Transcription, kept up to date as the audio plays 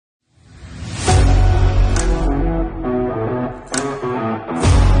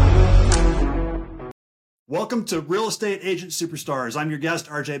Welcome to Real Estate Agent Superstars. I'm your guest,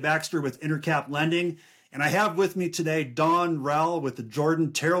 RJ Baxter with Intercap Lending, and I have with me today Dawn Rowell with the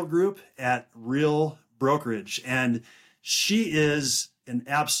Jordan Terrell Group at Real Brokerage. And she is an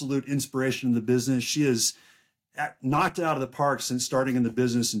absolute inspiration in the business. She is knocked out of the park since starting in the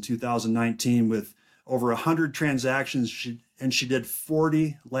business in 2019 with over 100 transactions. She did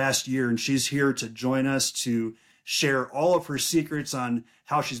 40 last year, and she's here to join us to share all of her secrets on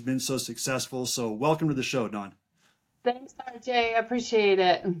how she's been so successful. So welcome to the show, Dawn. Thanks, RJ. I appreciate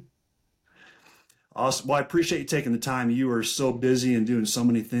it. Awesome. Well, I appreciate you taking the time. You are so busy and doing so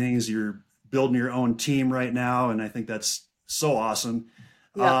many things. You're building your own team right now, and I think that's so awesome.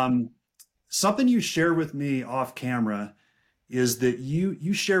 Yeah. Something you share with me off camera is that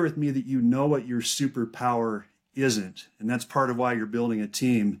you share with me that you know what your superpower isn't, and that's part of why you're building a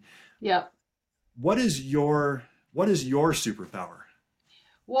team. Yeah. What is your superpower?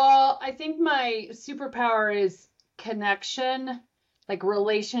 Well, I think my superpower is connection, like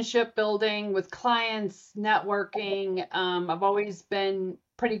relationship building with clients, networking. I've always been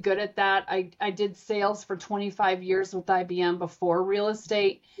pretty good at that. I did sales for 25 years with IBM before real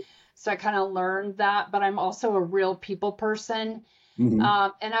estate. So I kind of learned that, but I'm also a real people person. And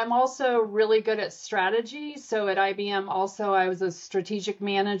I'm also really good at strategy. So at IBM also, I was a strategic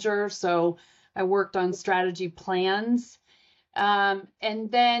manager. So I worked on strategy plans. And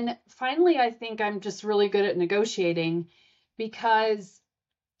then finally, I think I'm just really good at negotiating because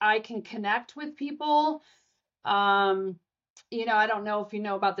I can connect with people. I don't know if you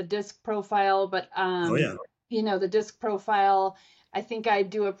know about the DISC profile, but Oh yeah. the DISC profile, I think I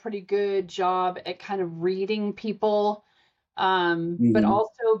do a pretty good job at kind of reading people, but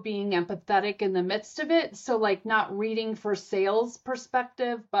also being empathetic in the midst of it. So like not reading for sales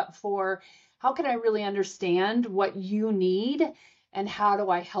perspective, but for how can I really understand what you need and how do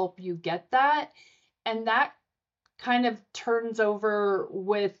I help you get that? And that kind of turns over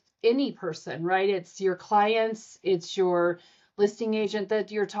with any person, right? It's your clients, it's your listing agent that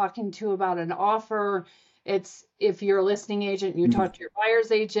you're talking to about an offer. It's if you're a listing agent, you talk to your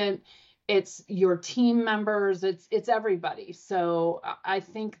buyer's agent, it's your team members, it's everybody. So I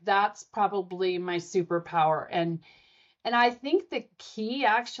think that's probably my superpower. And I think the key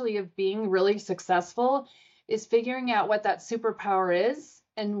actually of being really successful is figuring out what that superpower is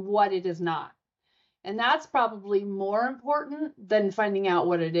and what it is not. And that's probably more important than finding out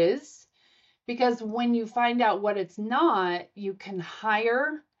what it is. Because when you find out what it's not, you can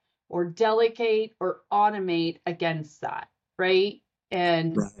hire or delegate or automate against that, right?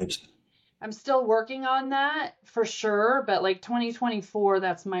 And Right. I'm still working on that for sure. But like 2024,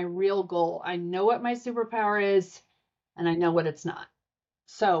 that's my real goal. I know what my superpower is and I know what it's not.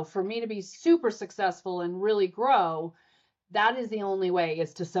 So for me to be super successful and really grow, that is the only way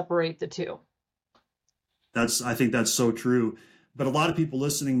is to separate the two. I think that's so true. But a lot of people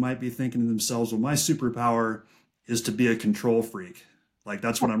listening might be thinking to themselves, well, my superpower is to be a control freak. Like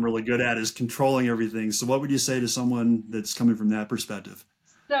that's what I'm really good at is controlling everything. So what would you say to someone that's coming from that perspective?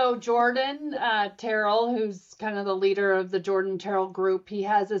 So Jordan Terrell, who's kind of the leader of the Jordan Terrell Group, he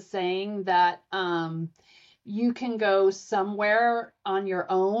has a saying that you can go somewhere on your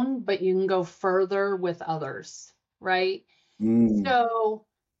own, but you can go further with others, right? So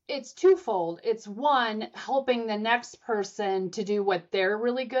it's twofold. It's one, helping the next person to do what they're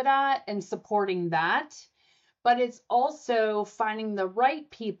really good at and supporting that. But it's also finding the right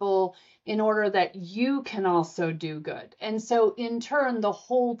people in order that you can also do good. And so in turn, the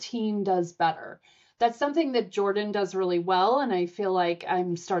whole team does better. That's something that Jordan does really well. And I feel like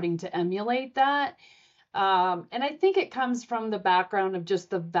I'm starting to emulate that. And I think it comes from the background of just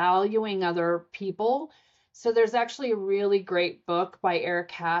the valuing other people. So there's actually a really great book by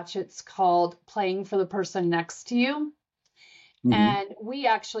Eric Hatch. It's called Playing for the Person Next to You. And we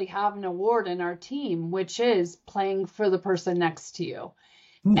actually have an award in our team, which is playing for the person next to you.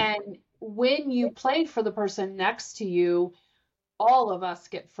 And when you play for the person next to you, all of us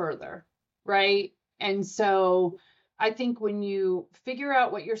get further, right? And so I think when you figure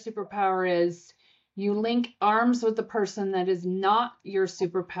out what your superpower is, you link arms with the person that is not your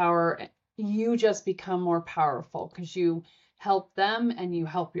superpower, you just become more powerful because you help them and you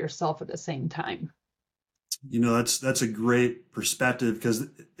help yourself at the same time. That's a great perspective because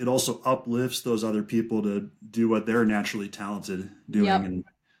it also uplifts those other people to do what they're naturally talented doing. Yep. And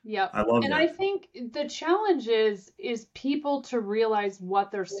Yep. I love And I that. think the challenge is people to realize what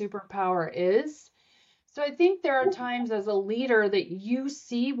their superpower is. So I think there are times as a leader that you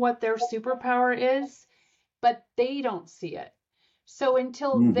see what their superpower is, but they don't see it. So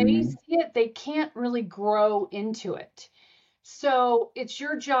until they see it, they can't really grow into it. So it's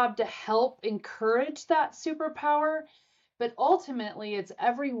your job to help encourage that superpower, but ultimately it's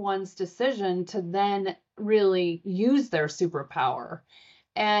everyone's decision to then really use their superpower.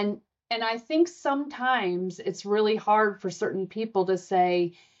 And and I think sometimes it's really hard for certain people to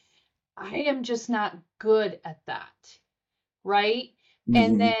say, I am just not good at that, right?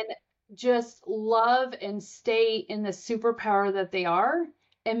 And Mm-hmm. then just love and stay in the superpower that they are.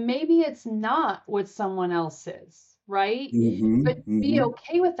 And maybe it's not what someone else is, right? Mm-hmm. But be Mm-hmm.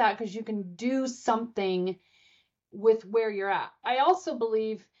 okay with that because you can do something with where you're at. I also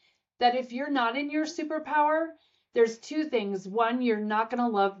believe that if you're not in your superpower, there's two things. One, you're not going to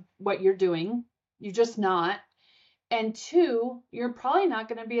love what you're doing. You're just not. And two, you're probably not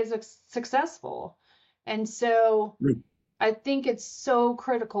going to be as successful. And so I think it's so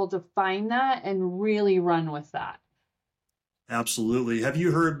critical to find that and really run with that. Absolutely. Have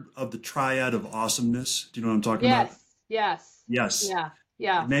you heard of the triad of awesomeness? Do you know what I'm talking about? Yes, yes, Yes. yeah,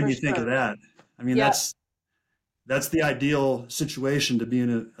 It yeah, made for me think of sure. that. I mean, Yep. that's the ideal situation, to be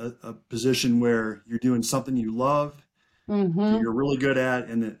in a position where you're doing something you love, that Mm-hmm. you're really good at,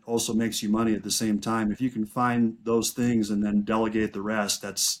 and it also makes you money at the same time. If you can find those things and then delegate the rest,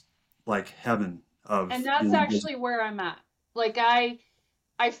 that's like heaven And of that's being in business. actually where I'm at. Like I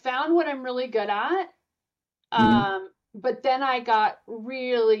found what I'm really good at. Hmm. But then I got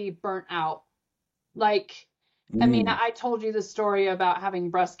really burnt out. Like, I mean, Hmm. I told you the story about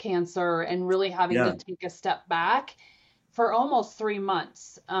having breast cancer and really having to Yeah. take a step back for almost 3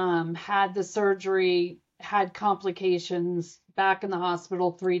 months. Had the surgery, had complications, back in the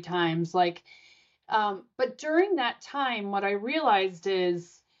hospital 3 times. But during that time, what I realized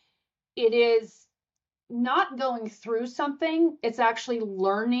is it is not going through something, it's actually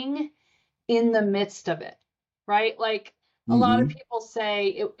learning in the midst of it, right? Like a lot of Hmm. people say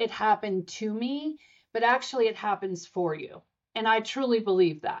it happened to me, but actually it happens for you. And I truly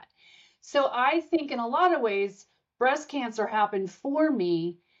believe that. So I think in a lot of ways, breast cancer happened for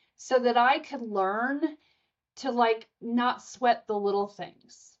me so that I could learn to like not sweat the little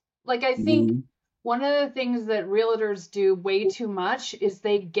things. Like I think Hmm. one of the things that realtors do way too much is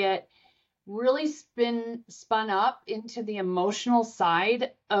they get really spun up into the emotional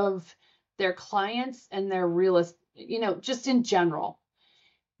side of their clients and their real estate, just in general.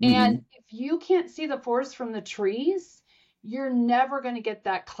 And Hmm. if you can't see the forest from the trees, you're never going to get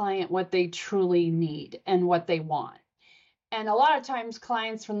that client what they truly need and what they want. And a lot of times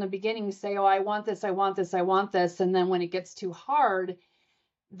clients from the beginning say, "Oh, I want this, I want this, I want this." And then when it gets too hard,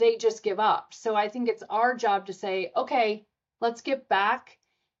 they just give up. So I think it's our job to say, okay, let's get back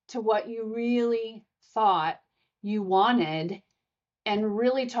to what you really thought you wanted and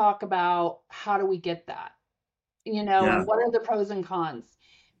really talk about how do we get that, Yeah. and what are the pros and cons.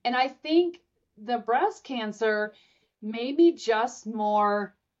 And I think the breast cancer maybe just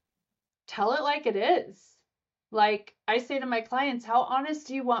more tell it like it is. Like I say to my clients, how honest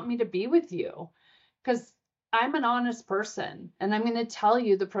do you want me to be with you? Because I'm an honest person and I'm going to tell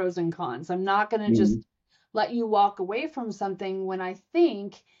you the pros and cons. I'm not going to just Hmm. let you walk away from something when I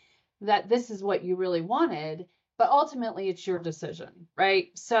think that this is what you really wanted, but ultimately it's your decision,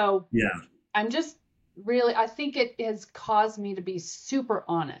 right? So Yeah. I'm just really, I think it has caused me to be super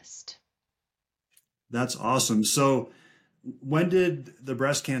honest. That's awesome. So, when did the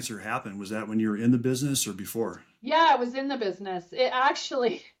breast cancer happen? Was that when you were in the business or before? Yeah, I was in the business. It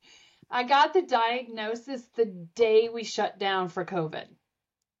actually, I got the diagnosis the day we shut down for COVID,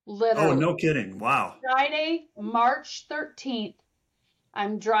 Oh, literally. no kidding. Wow. Friday, March 13th,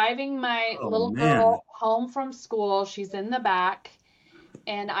 I'm driving my Oh, little man. girl home from school. She's in the back,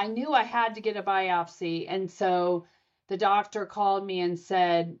 and I knew I had to get a biopsy. And so the doctor called me and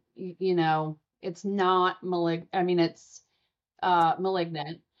said, it's not I mean, it's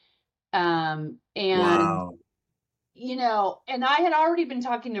malignant. And Wow. and I had already been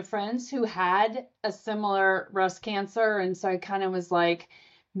talking to friends who had a similar breast cancer. And so I kind of was like,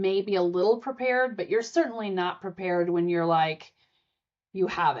 maybe a little prepared, but you're certainly not prepared when you're like, you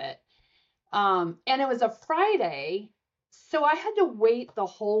have it. And it was a Friday. So I had to wait the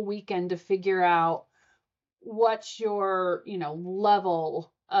whole weekend to figure out what's your,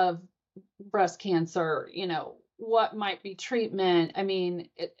 level of breast cancer, what might be treatment. I mean,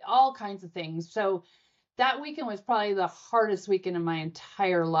 all kinds of things. So that weekend was probably the hardest weekend of my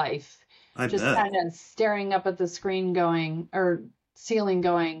entire life. I Just bet. kind of staring up at the screen going, or ceiling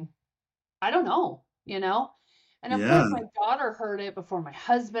going, I don't know. And of Yeah. course, my daughter heard it before my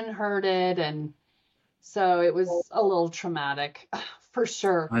husband heard it. And so it was a little traumatic for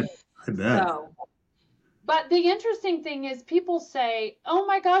sure. I I bet. So, but the interesting thing is people say, oh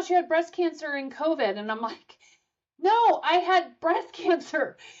my gosh, you had breast cancer and COVID. And I'm like, No, I had breast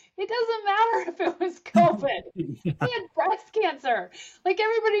cancer. It doesn't matter if it was COVID. I had breast cancer. Like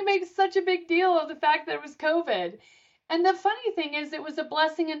everybody makes such a big deal of the fact that it was COVID. And the funny thing is it was a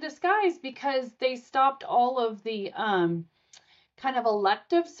blessing in disguise because they stopped all of the kind of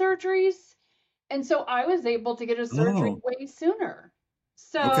elective surgeries. And so I was able to get a surgery Oh, way sooner.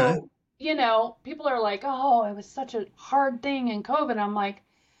 okay. So, people are like, "Oh, it was such a hard thing in COVID." I'm like,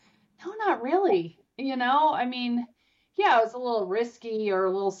 "No, not really." I mean, yeah, it was a little risky or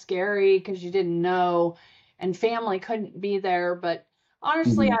a little scary because you didn't know and family couldn't be there. But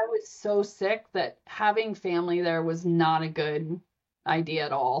honestly, Hmm. I was so sick that having family there was not a good idea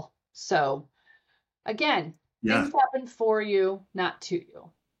at all. So, again, Yeah. things happen for you, not to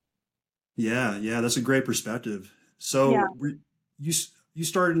you. Yeah. Yeah. That's a great perspective. Yeah. You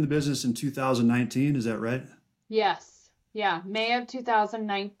started in the business in 2019, is that right? Yes. Yeah. May of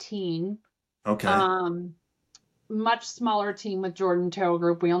 2019. Okay. Um, Much smaller team with Jordan Terrell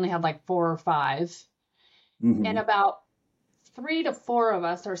Group. We only had like four or five. And Hmm. about three to four of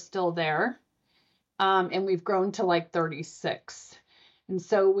us are still there. And we've grown to like 36. And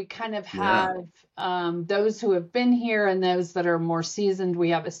so we kind of Yeah. have those who have been here and those that are more seasoned.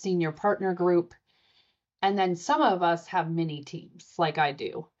 We have a senior partner group. And then some of us have mini teams like I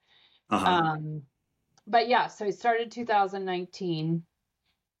do. Uh-huh. Um, but yeah, so I started 2019.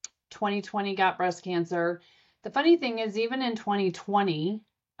 2020 got breast cancer. The funny thing is, even in 2020,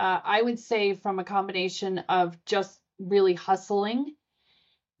 I would say from a combination of just really hustling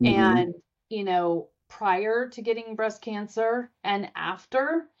Hmm. and, prior to getting breast cancer and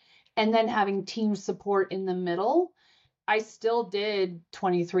after, and then having team support in the middle, I still did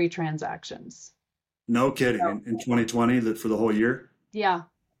 23 transactions. No kidding. So, In 2020, that for the whole year? yeah,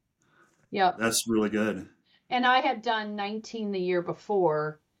 yep. That's really good. And I had done 19 the year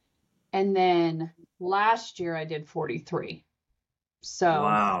before, and then last year I did 43. So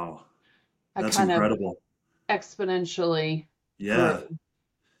Wow. I That's kind of incredible. exponentially Yeah. grew.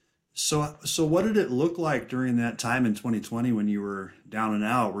 So what did it look like during that time in 2020 when you were down and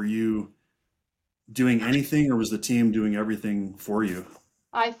out? Were you doing anything or was the team doing everything for you?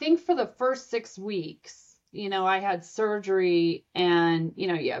 I think for the first 6 weeks, I had surgery and,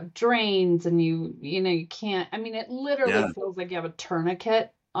 you have drains and you can't, I mean, it literally Yeah. feels like you have a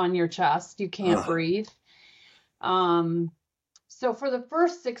tourniquet on your chest. You can't Uh, breathe. Um, so for the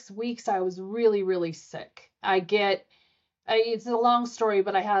first 6 weeks, I was really, really sick. It's a long story,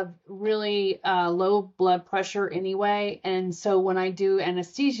 but I have really low blood pressure anyway. And so when I do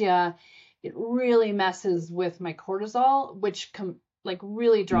anesthesia, it really messes with my cortisol, which like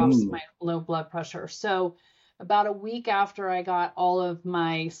really drops mm, my low blood pressure. So about a week after I got all of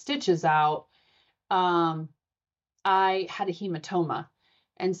my stitches out, um, I had a hematoma.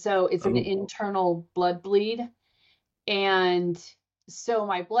 And so it's an oh, internal blood bleed. And so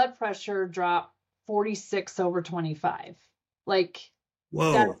my blood pressure dropped 46 over 25. Like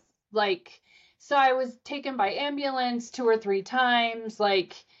that's whoa. like so I was taken by ambulance two or three times.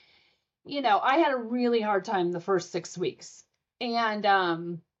 Like, I had a really hard time the first 6 weeks.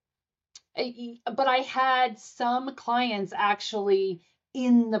 And but I had some clients actually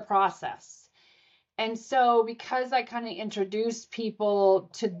in the process. And so because I kind of introduced people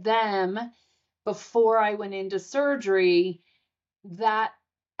to them before I went into surgery, that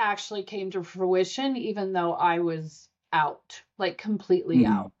actually came to fruition, even though I was out, like completely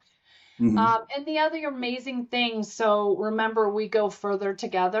Hmm. out. Hmm. And the other amazing thing, so remember, we go further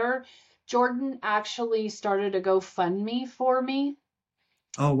together. Jordan actually started a GoFundMe for me.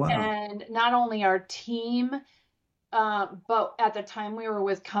 Oh, wow. And not only our team, but at the time we were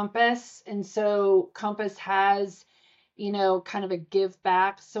with Compass. And so Compass has, kind of a give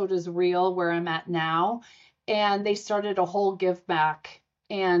back. So does Real, where I'm at now. And they started a whole give back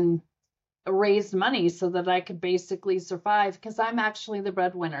and raised money so that I could basically survive because I'm actually the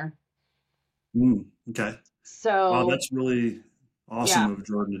breadwinner. Mm, okay. Wow, So, that's really awesome yeah, of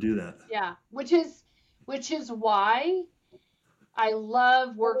Jordan to do that. yeah, which is why I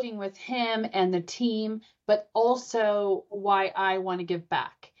love working with him and the team, but also why I want to give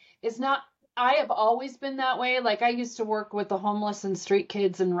back. It's not I have always been that way. Like I used to work with the homeless and street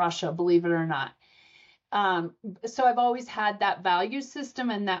kids in Russia, believe it or not. Um, so I've always had that value system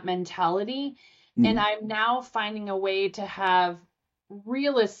and that mentality. And Mm, I'm now finding a way to have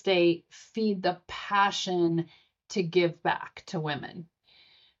real estate feed the passion to give back to women.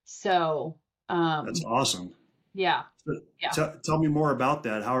 So, that's um, awesome. yeah, So, yeah. tell me more about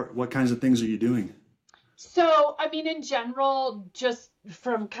that. What kinds of things are you doing? So, I mean, in general, just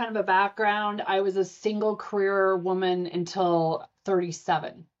from kind of a background, I was a single career woman until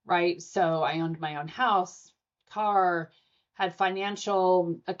 37, right? So I owned my own house, car, had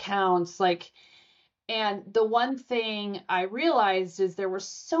financial accounts, like, and the one thing I realized is there were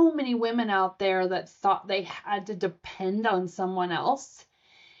so many women out there that thought they had to depend on someone else.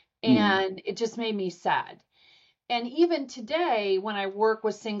 Mm. And it just made me sad. And even today, when I work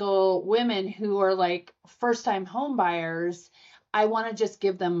with single women who are like first time home buyers, I want to just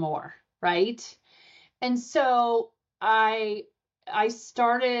give them more, right? And so I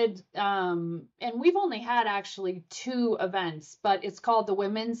started, and we've only had actually 2 events, but it's called the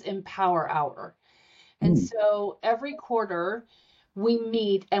Women's Empower Hour. And Mm. so every quarter we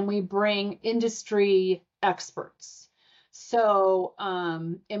meet and we bring industry experts. So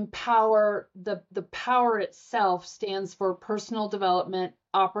empower, the power itself stands for personal development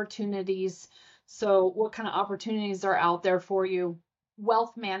opportunities. So what kind of opportunities are out there for you?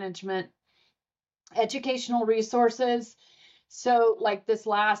 Wealth management, educational resources. So like this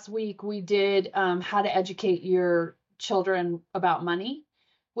last week we did how to educate your children about money,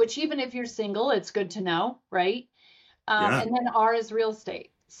 which even if you're single, it's good to know, right? Yeah. And then R is real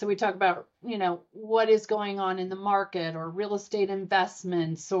estate. So we talk about, what is going on in the market or real estate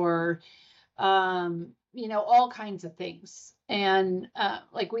investments or, all kinds of things. And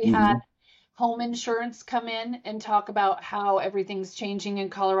like we had Hmm. home insurance come in and talk about how everything's changing in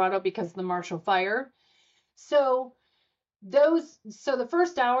Colorado because of the Marshall Fire. So so the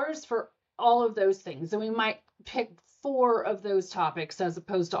first hours for all of those things, and we might pick 4 of those topics as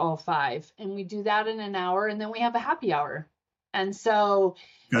opposed to all 5, and we do that in an hour, and then we have a happy hour. And so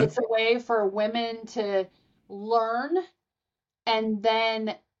Okay. it's a way for women to learn and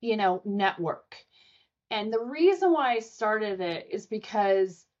then, network. And the reason why I started it is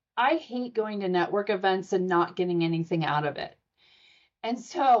because I hate going to network events and not getting anything out of it. And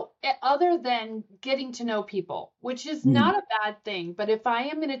so, other than getting to know people, which is Mm. not a bad thing, but if I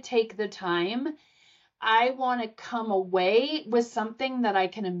am going to take the time, I want to come away with something that I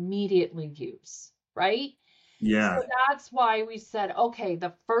can immediately use, right? So Yeah. that's why we said, okay,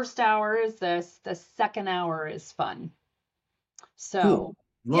 the first hour is this, the second hour is fun. Cool. So,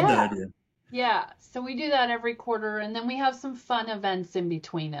 Love that yeah, idea. yeah. So we do that every quarter, and then we have some fun events in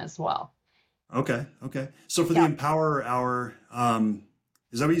between as well. Okay. Okay. So for the Yeah. Empower Hour,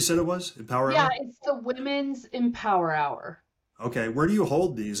 is that what you said it was? Empower Yeah, Hour? it's the Women's Empower Hour. Okay. Where do you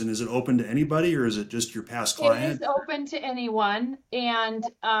hold these? And is it open to anybody or is it just your past It is clients? open to anyone, and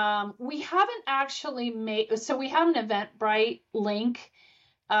we haven't actually made, so we have an Eventbrite link,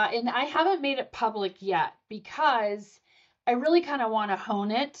 and I haven't made it public yet because I really kind of want to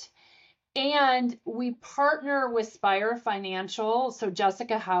hone it. And we partner with Spire Financial, so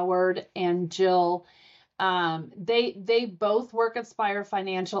Jessica Howard and Jill. They both work at Spire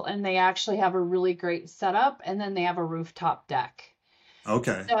Financial, and they actually have a really great setup, and then they have a rooftop deck.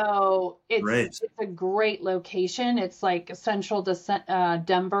 Okay. So Great. it's a great location. It's like central to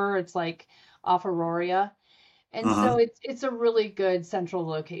Denver. It's like off Aurora, and Uh-huh. so it's a really good central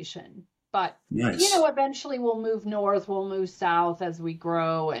location. But Nice. eventually we'll move north, we'll move south as we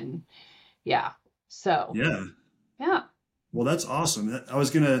grow, and yeah. So Yeah. yeah, Well, that's awesome. That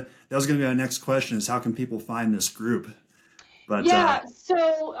was gonna be my next question is how can people find this group? But yeah.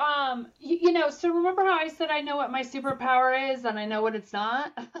 So so remember how I said I know what my superpower is and I know what it's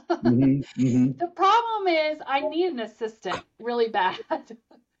not. hmm hmm The problem is I need an assistant really bad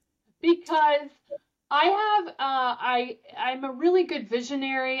because I have I'm a really good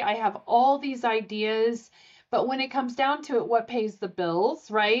visionary. I have all these ideas, but when it comes down to it, what pays the bills,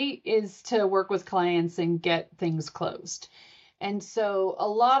 right, is to work with clients and get things closed. And so a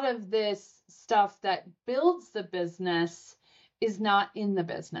lot of this stuff that builds the business is not in the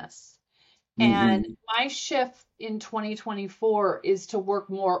business. And hmm my shift in 2024 is to work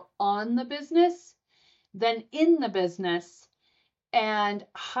more on the business than in the business and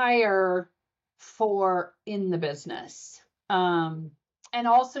hire for in the business. And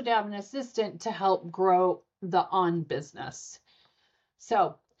also to have an assistant to help grow the on business.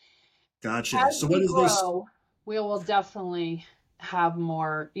 So Gotcha. as So what we is this? grow, we will definitely have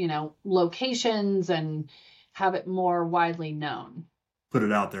more, locations and have it more widely known. Put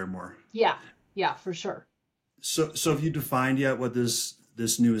it out there more. Yeah, yeah, for sure. So have you defined yet what this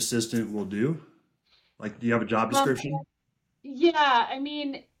new assistant will do? Like, do you have a job Um, description? yeah, I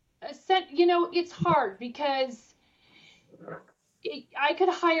mean, it's hard because I could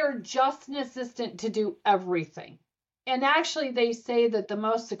hire just an assistant to do everything. And actually, they say that the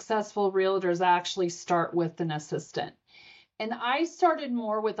most successful realtors actually start with an assistant. And I started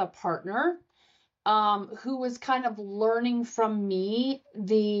more with a partner who was kind of learning from me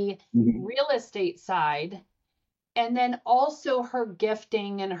the hmm real estate side. And then also her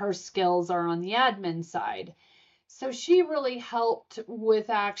gifting and her skills are on the admin side. So she really helped with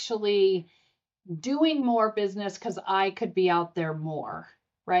actually doing more business because I could be out there more,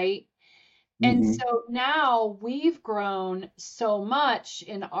 right? And Mm-hmm. so now we've grown so much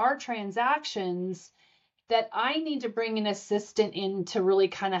in our transactions that I need to bring an assistant in to really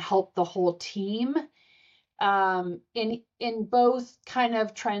kind of help the whole team, in both kind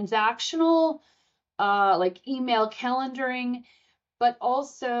of transactional, like email calendaring, but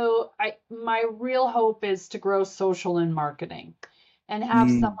also my real hope is to grow social and marketing and have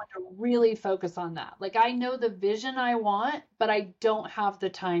Mm. someone to really focus on that. Like I know the vision I want, but I don't have the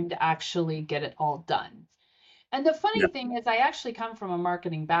time to actually get it all done. And the Yeah. funny thing is I actually come from a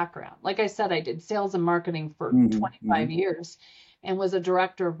marketing background. Like I said, I did sales and marketing for Mm-hmm. 25 Mm-hmm. years and was a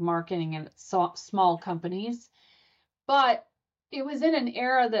director of marketing in small companies. But it was in an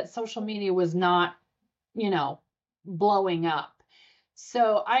era that social media was not, you know, blowing up.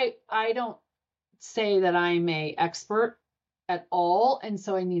 So I don't say that I'm a expert at all, and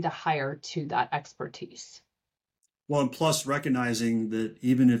so I need to hire to that expertise. Well, and plus recognizing that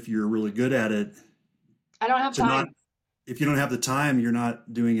even if you're really good at it, I don't have to not, time. if you don't have the time, you're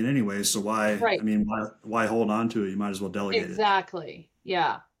not doing it anyway. So why, I Right. mean, why hold on to it? You might as well delegate it. Exactly.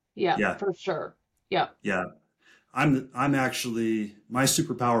 Yeah. Yeah, Yeah. for sure. Yeah. Yeah. I'm actually, my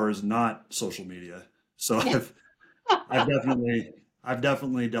superpower is not social media. So I've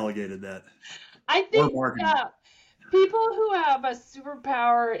definitely delegated that, I or think marketing. people who have a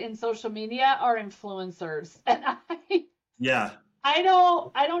superpower in social media are influencers. And Yeah. I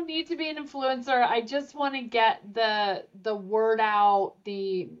don't need to be an influencer. I just want to get the word out,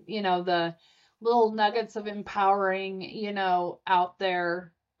 the little nuggets of empowering, out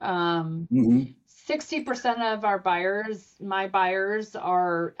there. Um Hmm. 60% of our buyers, my buyers,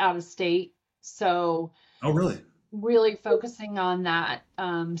 are out of state. So Oh, really? really focusing on that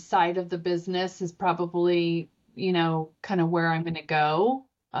side of the business is probably, kind of where I'm going to go.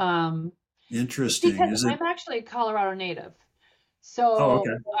 Just Interesting. because Is it? I'm actually a Colorado native. Oh, So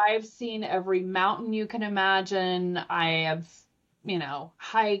okay. I've seen every mountain you can imagine. I have,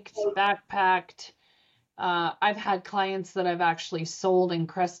 hiked, backpacked. I've had clients that I've actually sold in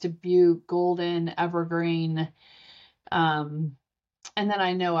Crested Butte, Golden, Evergreen. Um, and then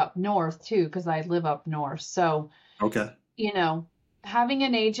I know up north too, because I live up north. So, Okay. you know, having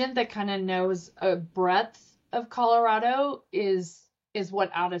an agent that kind of knows a breadth of Colorado is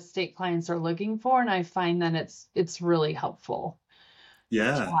what out of state clients are looking for. And I find that it's really helpful to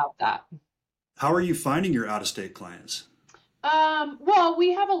Yeah. have that. How are you finding your out of state clients? Well,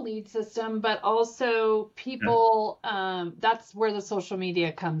 we have a lead system, but also Okay. people, that's where the social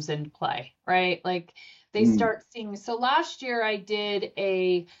media comes into play, right? Like they Mm. start seeing. So last year I did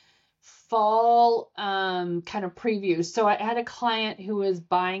a fall kind of preview. So I had a client who was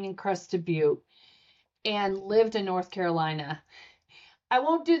buying in Crested Butte and lived in North Carolina. I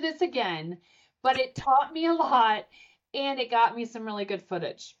won't do this again, but it taught me a lot and it got me some really good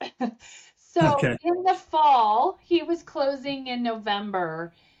footage. So Okay. in the fall, he was closing in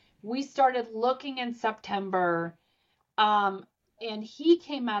November. We started looking in September. Um, and he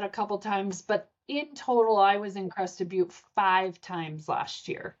came out a couple times, but in total, I was in Crested Butte 5 times last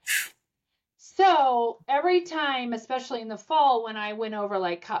year. So every time, especially in the fall, when I went over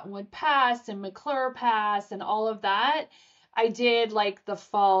like Cottonwood Pass and McClure Pass and all of that, I did like the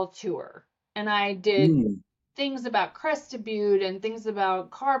fall tour. And I did Mm. things about Crested Butte and things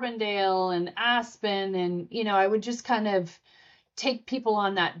about Carbondale and Aspen. And, I would just kind of take people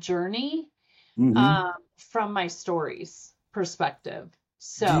on that journey, Hmm. from my stories perspective.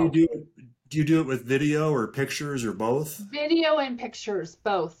 Do you So do it? Do you do it with video or pictures or both? video and pictures,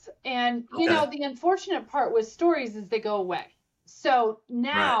 both. And, Okay. the unfortunate part with stories is they go away. So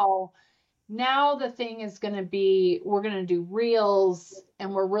Right. now the thing is going to be, we're going to do reels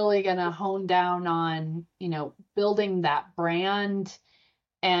and we're really going to hone down on, building that brand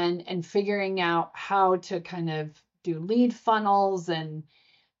and figuring out how to kind of do lead funnels. And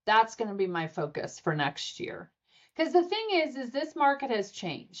that's going to be my focus for next year. Because the thing is this market has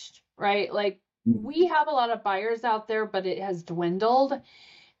changed, right? Like Mm. we have a lot of buyers out there, but it has dwindled.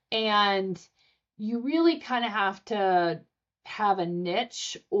 And you really kind of have to have a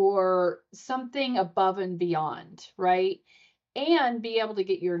niche or something above and beyond, right? And be able to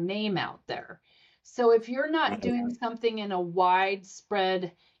get your name out there. So if you're not Right. doing something in a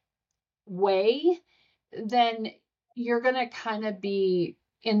widespread way, then you're going to kind of be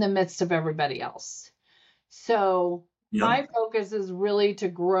in the midst of everybody else. So Yep. my focus is really to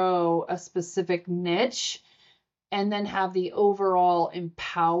grow a specific niche and then have the overall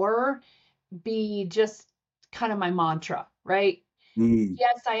empower be just kind of my mantra, right? Mm,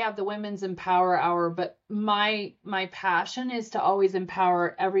 Yes, I have the Women's Empower Hour, but my passion is to always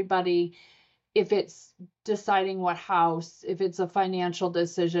empower everybody if it's deciding what house, if it's a financial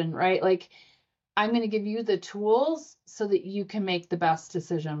decision, right? Like I'm going to give you the tools so that you can make the best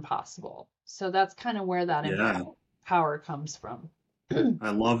decision possible. So that's kind of where that yeah, power comes from.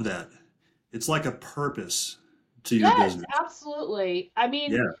 I love that. It's like a purpose to your Yes, business. absolutely. I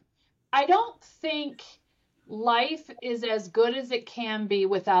mean, Yeah, I don't think life is as good as it can be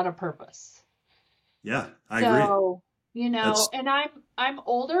without a purpose. yeah, I agree. So, That's and I'm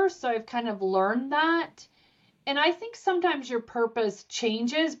older, so I've kind of learned that. And I think sometimes your purpose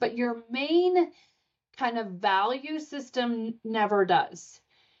changes, but your main kind of value system never does.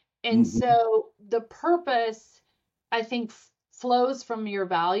 And mhm. so the purpose, I think, flows from your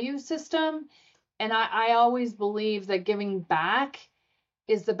value system. And I always believe that giving back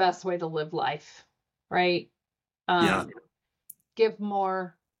is the best way to live life, right? Yeah. Um, give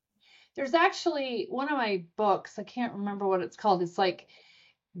more. There's actually one of my books, I can't remember what it's called. It's like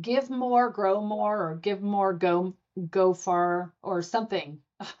give more, grow more, or give more, go far, or something.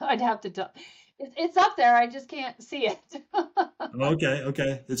 I'd have to tell. It's up there. I just can't see it. Okay,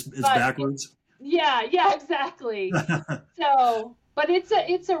 okay. It's But backwards. yeah, yeah, exactly. So, but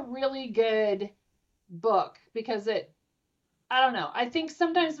it's a really good book because I don't know. I think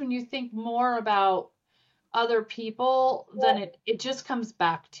sometimes when you think more about other people, then it just comes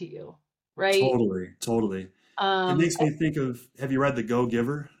back to you, right? Totally, totally. It Um, makes me think of, have you read The Go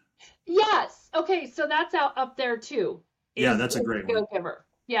Giver? yes. Okay, so that's out up there too. Yeah, Is that's a the great one. Go Giver?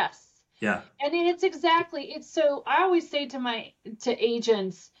 Yes. Yeah. And it's so I always say to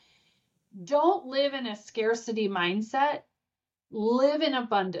agents, don't live in a scarcity mindset, live in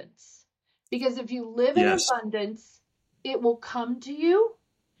abundance. Because if you live in Yes. abundance, it will come to you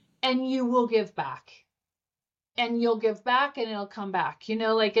and you will give back. And you'll give back and it'll come back.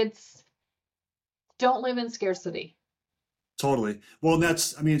 Like don't live in scarcity. Totally. Well, and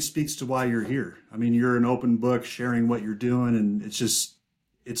that's, I mean, it speaks to why you're here. I mean, you're an open book sharing what you're doing, and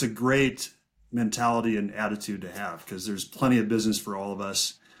it's a great mentality and attitude to have because there's plenty of business for all of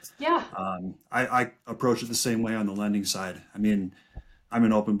us. Yeah. I approach it the same way on the lending side. I mean, I'm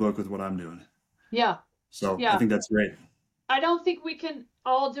an open book with what I'm doing. Yeah. So I Yeah. think that's great. I don't think we can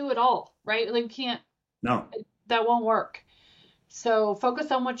all do it all, right? Like we can't, No. that won't work. So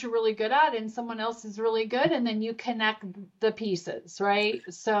focus on what you're really good at and someone else is really good and then you connect the pieces, right?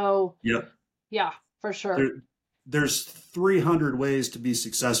 So Yep. yeah, for There, sure. there's 300 ways to be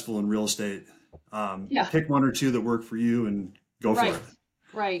successful in real estate. Yeah. Pick one or two that work for you and go for Right. it.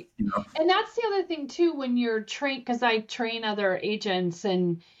 Right. You know? And that's the other thing too, when you're trained, because I train other agents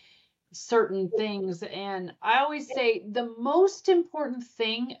and certain things. And I always say the most important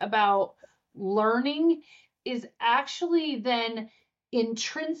thing about learning is actually then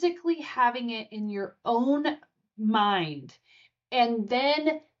intrinsically having it in your own mind and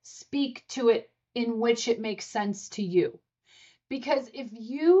then speak to it in which it makes sense to you. Because if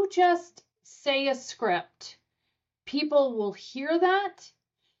you just say a script, people will hear that.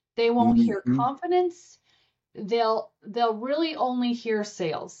 They won't hear Mhm. confidence. They'll really only hear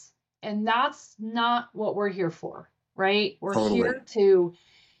sales. And that's not what we're here for, right? We're Totally. here to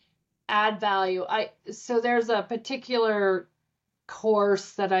add value. So there's a particular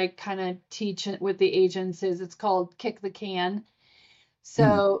course that I kind of teach with the agents is it's called Kick the Can. Hmm.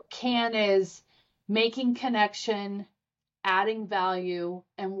 So can is making connection, adding value,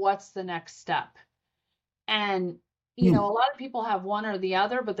 and what's the next step? And a Hmm. lot of people have one or the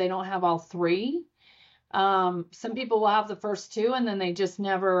other, but they don't have all three. Some people will have the first two and then they just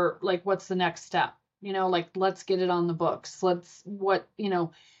never like, what's the next step? Like, let's get it on the books.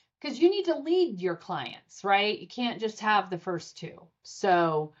 Because you need to lead your clients, right? You can't just have the first two.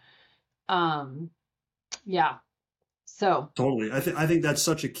 So, um, yeah. So, Totally. I think that's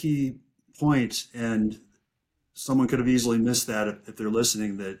such a key point, and someone could have easily missed that if they're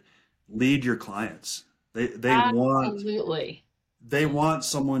listening. That lead your clients. They want absolutely.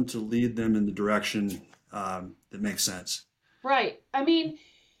 someone to lead them in the direction that makes sense. Right. I mean,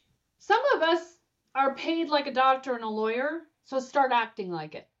 some of us are paid like a doctor and a lawyer, so start acting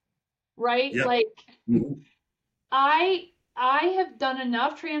like it, right? Yep. Like, Mhm. I have done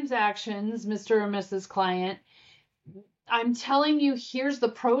enough transactions, Mr. or Mrs. Client. I'm telling you, here's the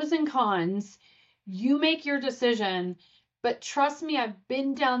pros and cons. You make your decision, but trust me, I've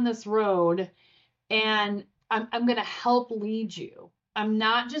been down this road and I'm going to help lead you. I'm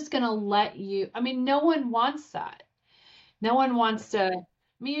not just going to let you. I mean, no one wants that. No one wants to.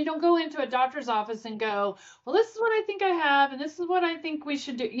 I mean, you don't go into a doctor's office and go, well, this is what I think I have, and this is what I think we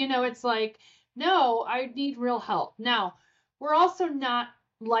should do. It's like, no, I need real help. Now, we're also not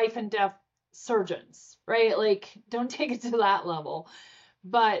life and death surgeons, right? Like, don't take it to that level.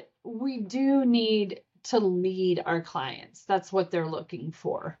 But we do need to lead our clients. That's what they're looking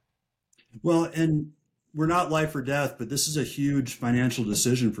for. Well, and we're not life or death, but this is a huge financial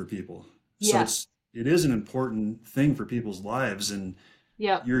decision for people. So Yes. it is an important thing for people's lives. And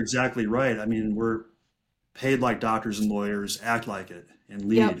Yep. you're exactly right. I mean, we're paid like doctors and lawyers, act like it and Yep.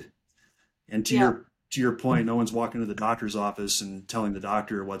 lead. And Yep. to your point, no one's walking to the doctor's office and telling the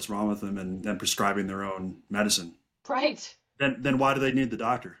doctor what's wrong with them and then prescribing their own medicine. Right. Then why do they need the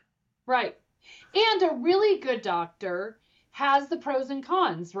doctor? Right. And a really good doctor has the pros and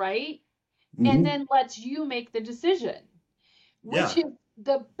cons, right? And Hmm. then lets you make the decision, which Yeah. is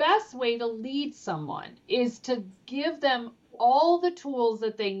the best way to lead someone is to give them all the tools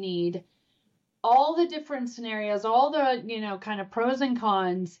that they need, all the different scenarios, all the, kind of pros and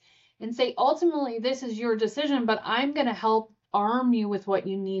cons, and say, ultimately, this is your decision, but I'm going to help arm you with what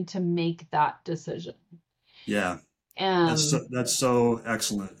you need to make that decision. Yeah. And That's so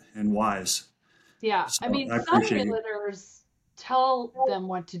excellent and wise. yeah, I So mean, I some appreciate you. realtors tell them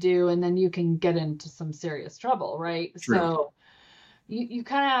what to do, and then you can get into some serious trouble, right? True. So you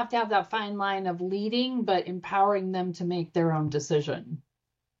kind of have to have that fine line of leading, but empowering them to make their own decision.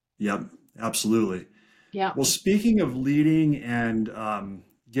 Yep. Absolutely. Yeah, Well, speaking of leading and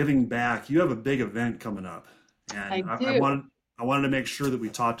giving back, you have a big event coming up, I and do. I wanted to make sure that we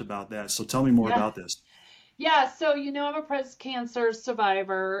talked about that. So tell me more Yeah. about this. Yeah, so I'm a breast cancer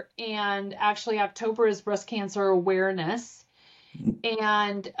survivor, and actually, October is breast cancer awareness.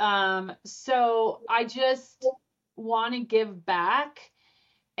 And so I just want to give back.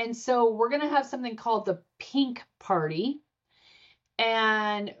 And so we're going to have something called the Pink Party.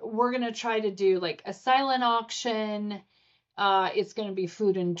 And we're going to try to do like a silent auction. It's going to be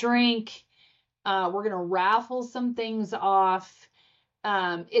food and drink. We're going to raffle some things off.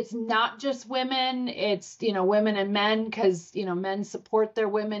 It's not just women, it's, women and men, because, men support their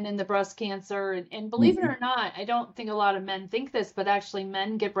women in the breast cancer. And believe it Mhm. or not, I don't think a lot of men think this, but actually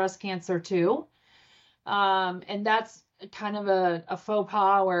men get breast cancer too. And that's kind of a faux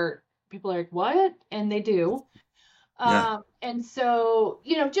pas where people are like, what? And they do. Yeah, And so,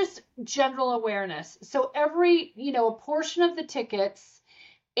 just general awareness. So every, a portion of the tickets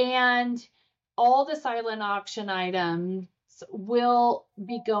and all the silent auction items will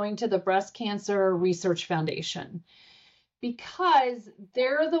be going to the Breast Cancer Research Foundation because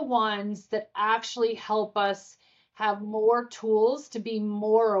they're the ones that actually help us have more tools to be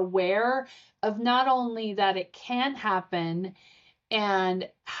more aware of not only that it can happen and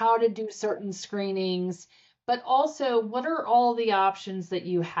how to do certain screenings, but also what are all the options that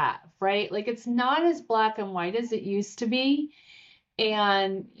you have, right? Like it's not as black and white as it used to be.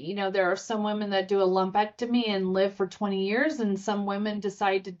 And, there are some women that do a lumpectomy and live for 20 years, and some women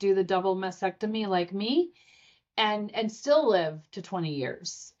decide to do the double mastectomy like me and still live to 20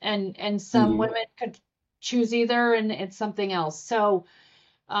 years. And some hmm, women could choose either and it's something else. So,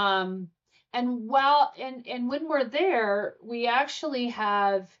 um, and when we're there, we actually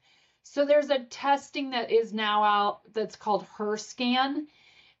have, so there's a testing that is now out that's called HER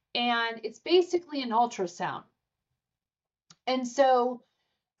and it's basically an ultrasound. And so,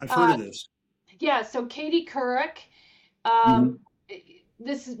 I've heard uh, of this. yeah, so Katie Couric, Hmm. um,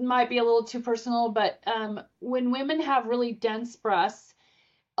 this might be a little too personal, but when women have really dense breasts,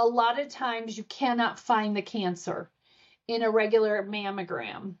 a lot of times you cannot find the cancer in a regular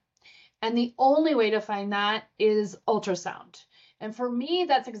mammogram. And the only way to find that is ultrasound. And for me,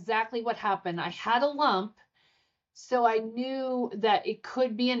 that's exactly what happened. I had a lump, so I knew that it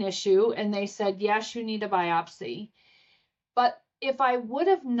could be an issue. And they said, yes, you need a biopsy. But if I would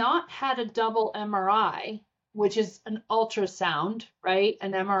have not had a double MRI, which is an ultrasound, right?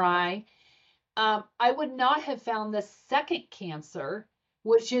 An MRI, I would not have found the second cancer,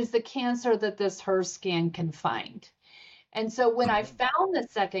 which is the cancer that this HER scan can find. And so when I found the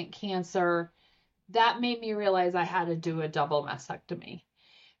second cancer, that made me realize I had to do a double mastectomy.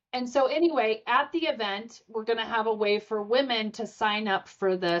 And so, anyway, at the event, we're going to have a way for women to sign up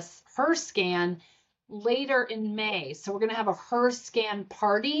for this HER scan later in May. So, we're going to have a HER scan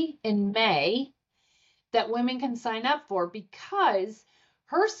party in May that women can sign up for because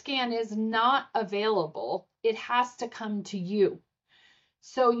HER scan is not available. It has to come to you.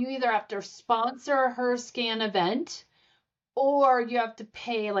 So, you either have to sponsor a HER scan event or you have to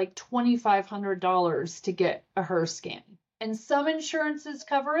pay like $2,500 to get a HER scan. And some insurances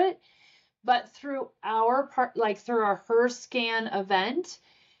cover it, but through our part, like through our HER scan event,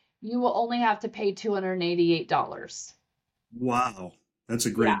 you will only have to pay $288. Wow, that's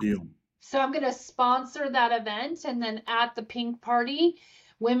a Yeah. great deal. So I'm going to sponsor that event. And then at the pink party,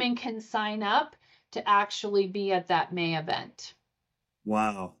 women can sign up to actually be at that May event.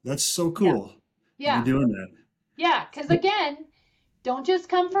 Wow, that's so Yeah. cool that you're Yeah. doing that. Yeah. Because again, don't just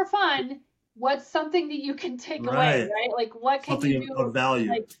come for fun. What's something that you can take away, Right. right? Like, what can Something you do? of value.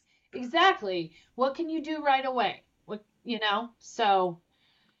 Like, exactly. What can you do right away? So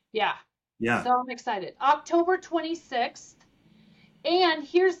yeah. Yeah. So I'm excited. October 26th. And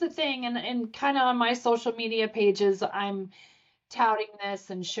here's the thing, and kind of on my social media pages, I'm touting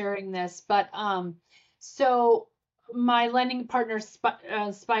this and sharing this, but so my lending partner,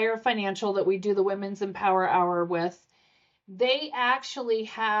 Spire Financial, that we do the Women's Empower Hour with, they actually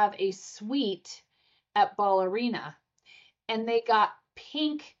have a suite at Ball Arena, and they got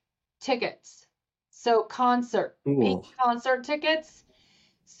pink tickets. So pink Cool. concert tickets.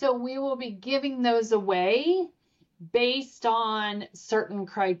 So we will be giving those away based on certain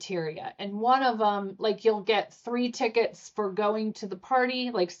criteria. And one of them, like, you'll get 3 tickets for going to the party,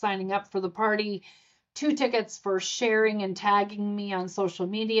 like signing up for the party, 2 tickets for sharing and tagging me on social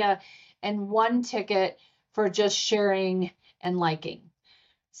media, and 1 ticket for just sharing and liking.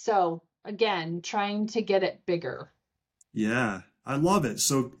 So again, trying to get it bigger. Yeah, I love it.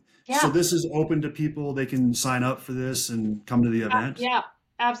 So Yeah. this is open to people. They can sign up for this and come to the event. Yeah,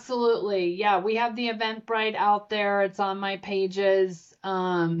 absolutely. Yeah, we have the Eventbrite out there. It's on my pages.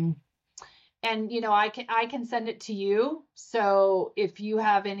 And I can send it to you. So if you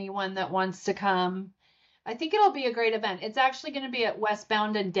have anyone that wants to come, I think it'll be a great event. It's actually going to be at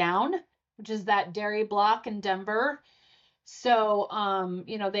Westbound and Down, which is that dairy block in Denver. So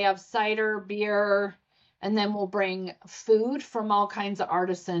they have cider, beer, and then we'll bring food from all kinds of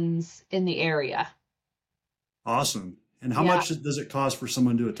artisans in the area. Awesome. And how Yeah. much does it cost for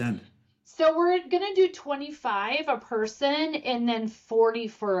someone to attend? So we're gonna do 25 a person and then 40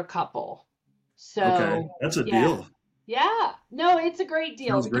 for a couple. Okay, So that's a yeah. deal. Yeah. No, it's a great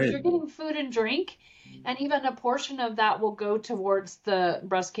deal Sounds because great. you're getting food and drink, and even a portion of that will go towards the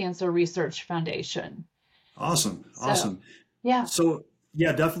Breast Cancer Research Foundation. Awesome. So Awesome. yeah. So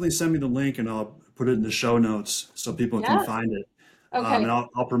yeah, definitely send me the link and I'll put it in the show notes so people can Yeah. find it. And Okay.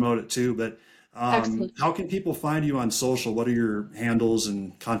 I'll promote it too. But Excellent. how can people find you on social? What are your handles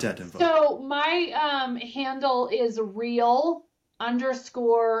and contact info? So my handle is real_Dawn_Rowell,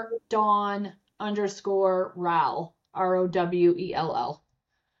 Rowell.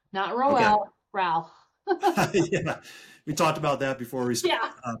 Not Okay. Rowell, Rowell. Yeah, we talked about that before we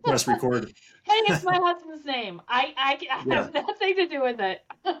Yeah. press record. Hey, it's my husband's name. I Yeah, have nothing to do with it.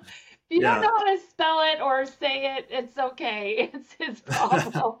 If you don't yeah. know how to spell it or say it, it's okay. It's his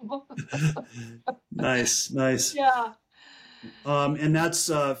problem. Nice, nice. Yeah. And that's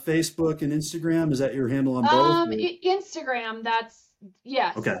Facebook and Instagram. Is that your handle on both? Or- Instagram,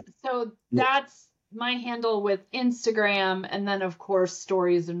 yes. Okay. So that's my handle with Instagram, and then of course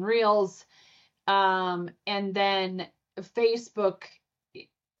stories and reels. And then Facebook,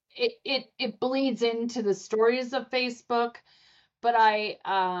 it bleeds into the stories of Facebook, but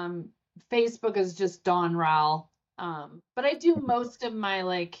Facebook is just Dawn Rowell. But I do most of my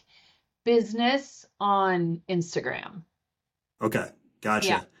like business on Instagram. Okay. Yeah.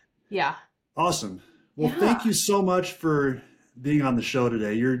 Gotcha. Yeah. Awesome. Well, thank Yeah. you so much for being on the show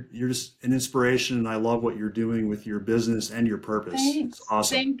today. You're just an inspiration, and I love what you're doing with your business and your purpose. It's Thanks.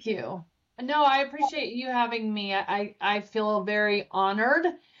 awesome. Thank you. No, I appreciate you having me. I feel very honored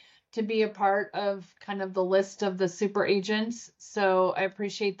to be a part of kind of the list of the super agents. So I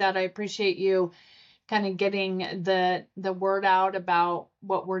appreciate that. I appreciate you kind of getting the word out about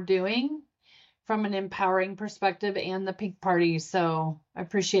what we're doing from an empowering perspective and the pink party. So I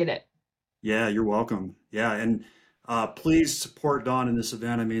appreciate it. Yeah, you're welcome. Yeah, and please support Dawn in this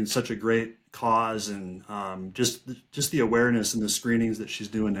event. I mean, such a great cause, and just the awareness and the screenings that she's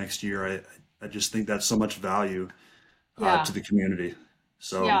doing next year. I just think that's so much value to Yeah. the community.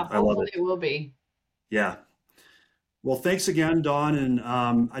 So Yeah. I love Hopefully it. it will be. Yeah. Well, thanks again, Dawn. And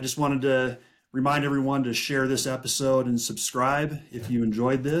I just wanted to remind everyone to share this episode and subscribe if you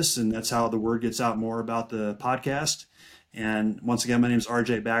enjoyed this. And that's how the word gets out more about the podcast. And once again, my name is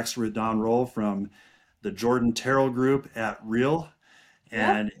RJ Baxter with Don Roll from the Jordan Terrell Group at Real. Yep.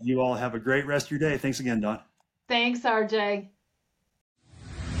 And you all have a great rest of your day. Thanks again, Don. Thanks, RJ.